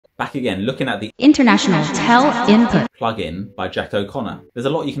Back again, looking at the intl-tel-input plugin by Jack O'Connor. There's a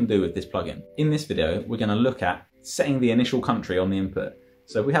lot you can do with this plugin. In this video, we're going to look at setting the initial country on the input.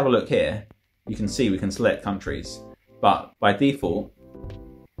 So if we have a look here, you can see we can select countries, but by default,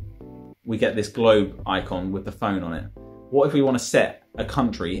 we get this globe icon with the phone on it. What if we want to set a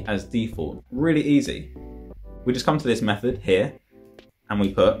country as default? Really easy. We just come to this method here and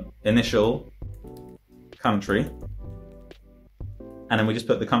we put initial country, and then we just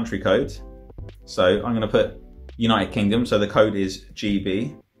put the country code. So I'm going to put United Kingdom, so the code is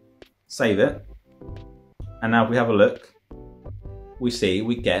GB, save it, and now if we have a look, we see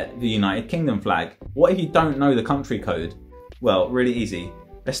we get the United Kingdom flag. What if you don't know the country code? Well, really easy.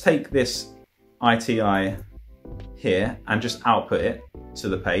 Let's take this ITI here and just output it to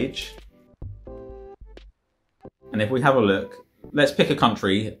the page. And if we have a look, let's pick a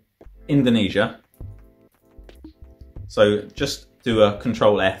country, Indonesia. So just do a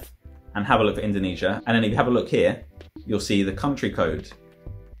Control F and have a look at Indonesia. And then if you have a look here, you'll see the country code.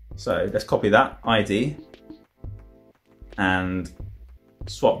 So let's copy that ID and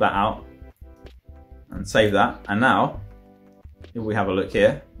swap that out and save that. And now, if we have a look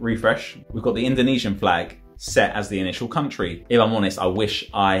here, refresh, we've got the Indonesian flag set as the initial country. If I'm honest, I wish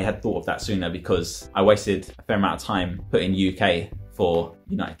I had thought of that sooner because I wasted a fair amount of time putting UK for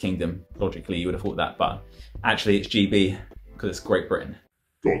United Kingdom. Logically, you would have thought that, but actually it's GB because it's Great Britain.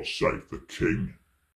 God save the King.